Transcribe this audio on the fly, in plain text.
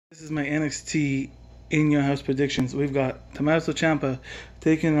This is my NXT In Your House predictions. We've got Tommaso Ciampa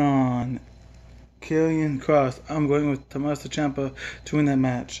taking on Killian Cross. I'm going with Tommaso Ciampa to win that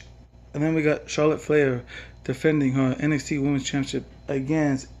match. And then we got Charlotte Flair defending her NXT Women's Championship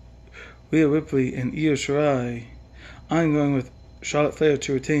against Rhea Ripley and Io Shirai. I'm going with Charlotte Flair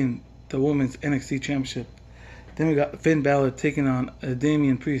to retain the Women's NXT Championship. Then we got Finn Balor taking on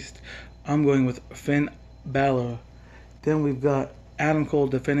Damian Priest. I'm going with Finn Balor. Then we've got Adam Cole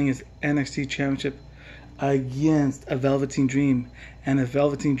defending his NXT Championship against a Velveteen Dream. And if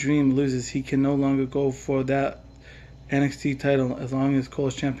Velveteen Dream loses, he can no longer go for that NXT title as long as Cole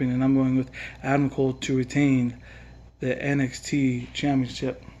is champion. And I'm going with Adam Cole to retain the NXT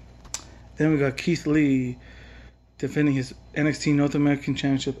Championship. Then we got Keith Lee defending his NXT North American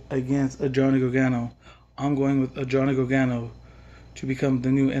Championship against Johnny Gargano. I'm going with Johnny Gargano to become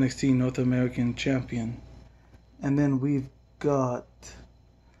the new NXT North American Champion. And then we've got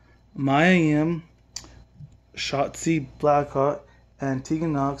Mia Yim, Shotzi Blackheart, and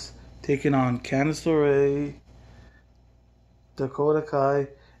Tegan Nox taking on Candice LeRae, Dakota Kai,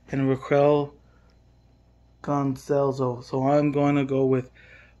 and Raquel Gonzalez. So I'm going to go with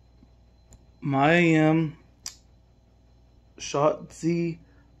Mia Yim, Shotzi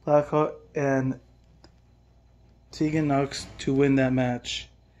Blackheart, and Tegan Nox to win that match.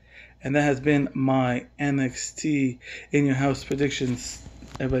 And that has been my NXT In Your House predictions.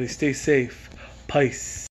 Everybody stay safe. Peace.